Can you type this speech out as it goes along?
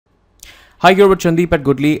Hi, you're with Chandeep at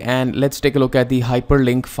Goodly, and let's take a look at the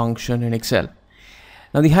hyperlink function in Excel.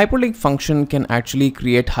 Now, the hyperlink function can actually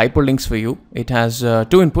create hyperlinks for you. It has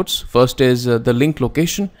two inputs. First is the link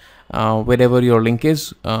location, wherever your link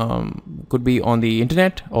is, could be on the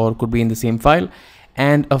internet or could be in the same file,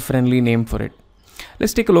 and a friendly name for it.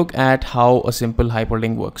 Let's take a look at how a simple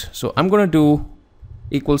hyperlink works. So I'm going to do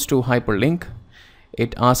equals to hyperlink.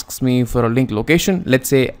 It asks me for a link location. Let's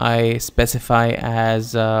say I specify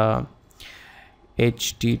as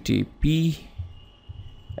HTTP.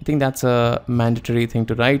 I think that's a mandatory thing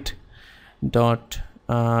to write.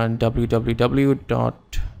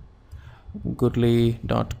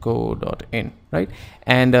 www.goodly.co.in, right?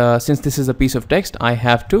 And since this is a piece of text, I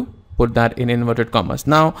have to put that in inverted commas.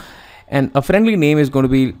 Now, and a friendly name is going to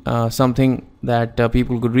be something that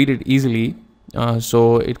people could read it easily.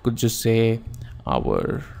 So it could just say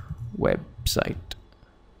our website,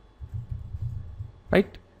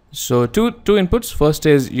 right? So two inputs. First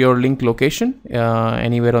is your link location,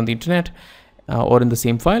 anywhere on the internet or in the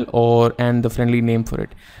same file, and the friendly name for it.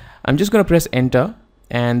 I'm just going to press enter,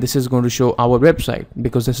 and this is going to show our website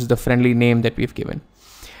because this is the friendly name that we've given.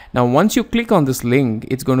 Now, once you click on this link,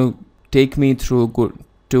 it's going to take me through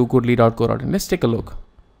to goodly.co.in. Let's take a look.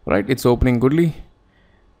 Right, it's opening Goodly,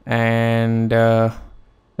 and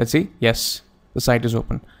let's see. Yes, the site is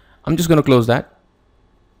open. I'm just going to close that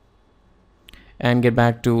and get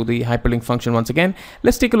back to the hyperlink function once again.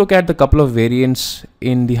 Let's take a look at the couple of variants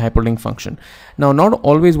in the hyperlink function. Now, not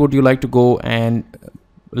always would you like to go and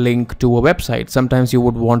link to a website. Sometimes you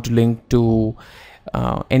would want to link to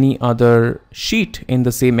any other sheet in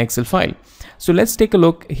the same Excel file. So let's take a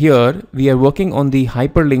look here. We are working on the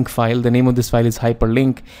hyperlink file. The name of this file is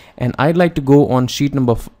hyperlink, and I'd like to go on sheet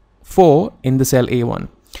number 4 in the cell A1.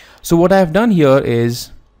 So what I have done here is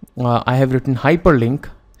I have written hyperlink.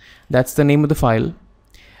 That's the name of the file,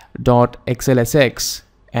 .xlsx,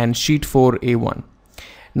 and sheet 4 A1.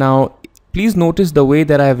 Now, please notice the way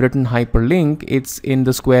that I have written hyperlink. It's in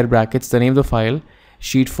the square brackets, the name of the file,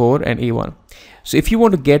 sheet 4 and A1. So if you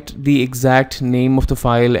want to get the exact name of the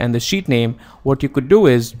file and the sheet name, what you could do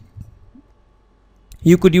is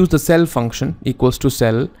you could use the cell function equals to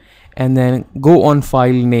cell, and then go on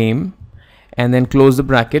file name, and then close the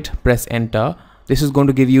bracket, press enter. This is going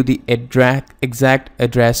to give you the exact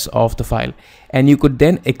address of the file, and you could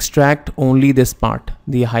then extract only this part,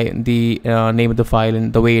 the name of the file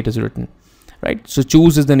and the way it is written, right? So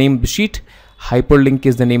choose is the name of the sheet, hyperlink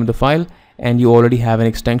is the name of the file, and you already have an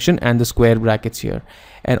extension and the square brackets here.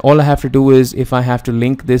 And all I have to do is, if I have to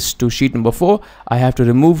link this to sheet number 4, I have to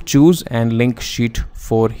remove choose and link sheet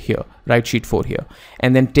 4 here, right? Sheet 4 here,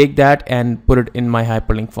 and then take that and put it in my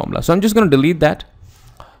hyperlink formula. So I'm just going to delete that.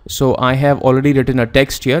 So I have already written a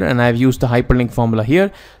text here, and I've used the hyperlink formula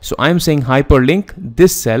here. So I'm saying hyperlink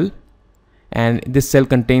this cell, and this cell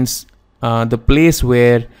contains the place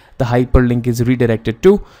where the hyperlink is redirected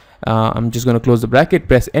to. I'm just going to close the bracket,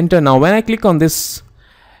 press enter. Now when I click on this,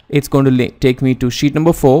 it's going to take me to sheet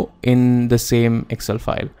number 4 in the same Excel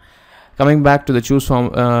file. Coming back to the choose from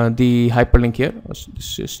the hyperlink here,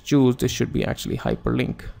 this is choose. This should be actually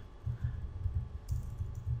hyperlink.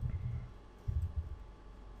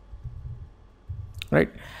 Right.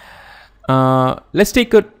 Let's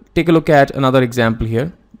take a look at another example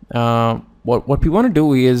here. What we want to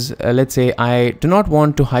do is, let's say I do not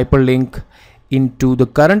want to hyperlink into the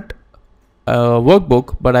current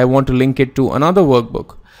workbook, but I want to link it to another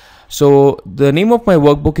workbook. So the name of my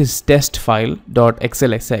workbook is test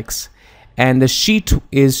file.xlsx, and the sheet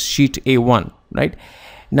is sheet A1, right?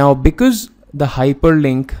 Now, because the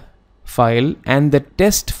hyperlink file and the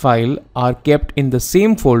test file are kept in the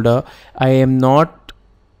same folder, I am not,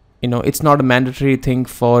 it's not a mandatory thing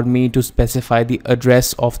for me to specify the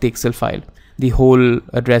address of the Excel file, the whole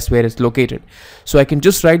address where it's located. So I can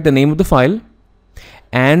just write the name of the file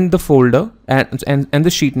and the folder and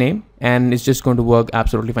the sheet name, and it's just going to work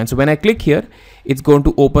absolutely fine. So when I click here, it's going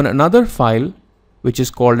to open another file which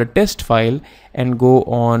is called a test file and go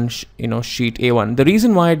on sheet A1. The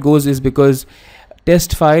reason why it goes is because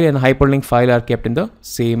test file and hyperlink file are kept in the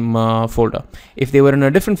same folder. If they were in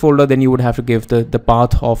a different folder, then you would have to give the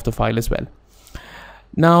path of the file as well.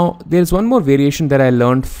 Now, there's one more variation that I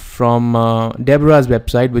learned from Deborah's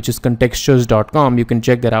website, which is contextures.com. You can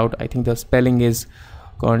check that out. I think the spelling is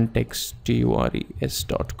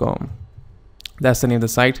contextures.com. That's the name of the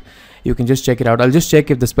site. You can just check it out. I'll just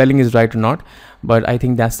check if the spelling is right or not, but I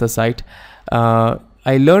think that's the site. I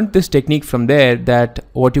learned this technique from there, that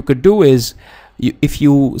what you could do is, if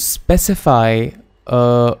you specify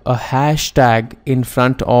a hashtag in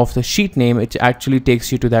front of the sheet name, it actually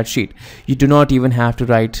takes you to that sheet. You do not even have to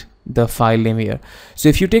write the file name here. So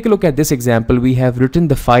if you take a look at this example, we have written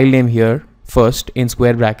the file name here first in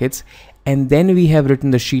square brackets, and then we have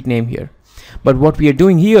written the sheet name here. But what we are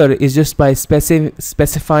doing here is just by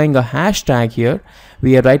specifying a hashtag here,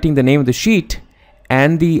 we are writing the name of the sheet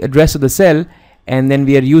and the address of the cell, and then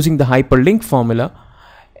we are using the hyperlink formula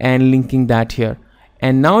and linking that here.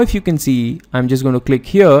 And now if you can see, I'm just going to click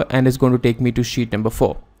here and it's going to take me to sheet number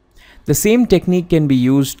 4. The same technique can be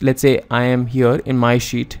used. Let's say I am here in my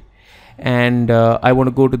sheet and I want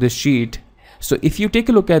to go to this sheet. So if you take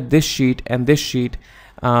a look at this sheet and this sheet,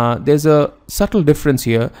 there's a subtle difference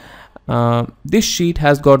here. This sheet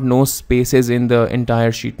has got no spaces in the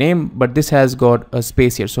entire sheet name, but this has got a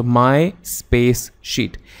space here. So my space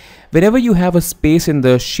sheet. Whenever you have a space in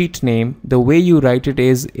the sheet name, the way you write it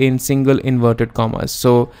is in single inverted commas.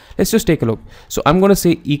 So let's just take a look. So I'm going to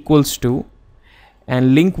say equals to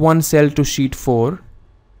and link one cell to sheet 4,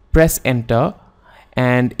 press enter.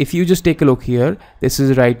 And if you just take a look here, this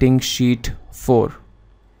is writing sheet 4,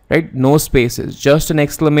 right? No spaces, just an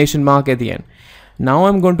exclamation mark at the end. Now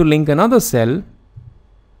I'm going to link another cell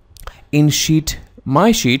in sheet,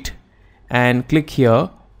 my sheet, and click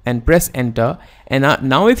here and press enter. And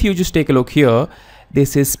now if you just take a look here,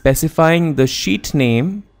 this is specifying the sheet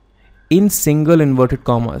name in single inverted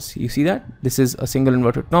commas. You see that? This is a single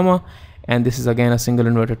inverted comma, and this is again a single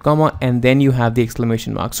inverted comma, and then you have the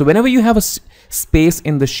exclamation mark. So whenever you have a space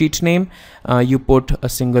in the sheet name, you put a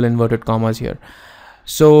single inverted commas here.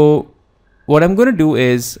 So what I'm going to do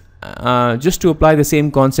is just to apply the same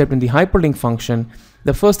concept in the hyperlink function,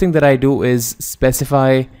 the first thing that I do is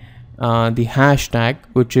specify the hashtag,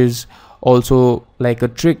 which is also like a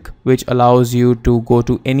trick which allows you to go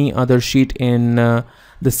to any other sheet in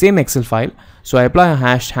the same Excel file. So I apply a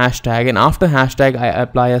hashtag, and after hashtag I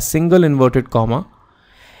apply a single inverted comma,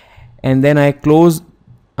 and then I close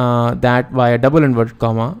that via double inverted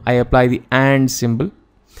comma. I apply the and symbol,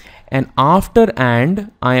 and after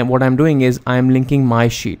and what I'm doing is I'm linking my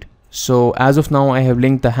sheet. So as of now I have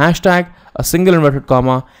linked the hashtag, a single inverted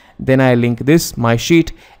comma, then I link this, my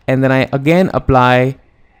sheet, and then I again apply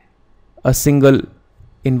a single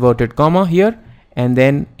inverted comma here, and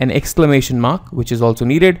then an exclamation mark, which is also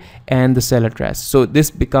needed, and the cell address. So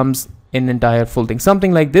this becomes an entire full thing,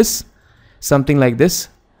 something like this,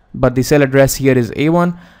 but the cell address here is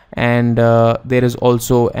A1, and there is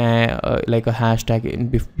also like a hashtag in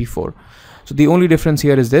before. So the only difference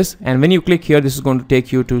here is this, and when you click here, this is going to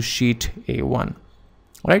take you to sheet A1.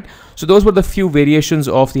 Right, so those were the few variations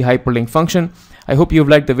of the hyperlink function. I hope you've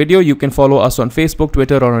liked the video. You can follow us on Facebook,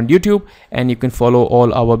 Twitter, or on YouTube, and you can follow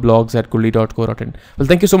all our blogs at kulli.co.in. Well,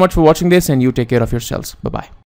 thank you so much for watching this, and you take care of yourselves. Bye-bye.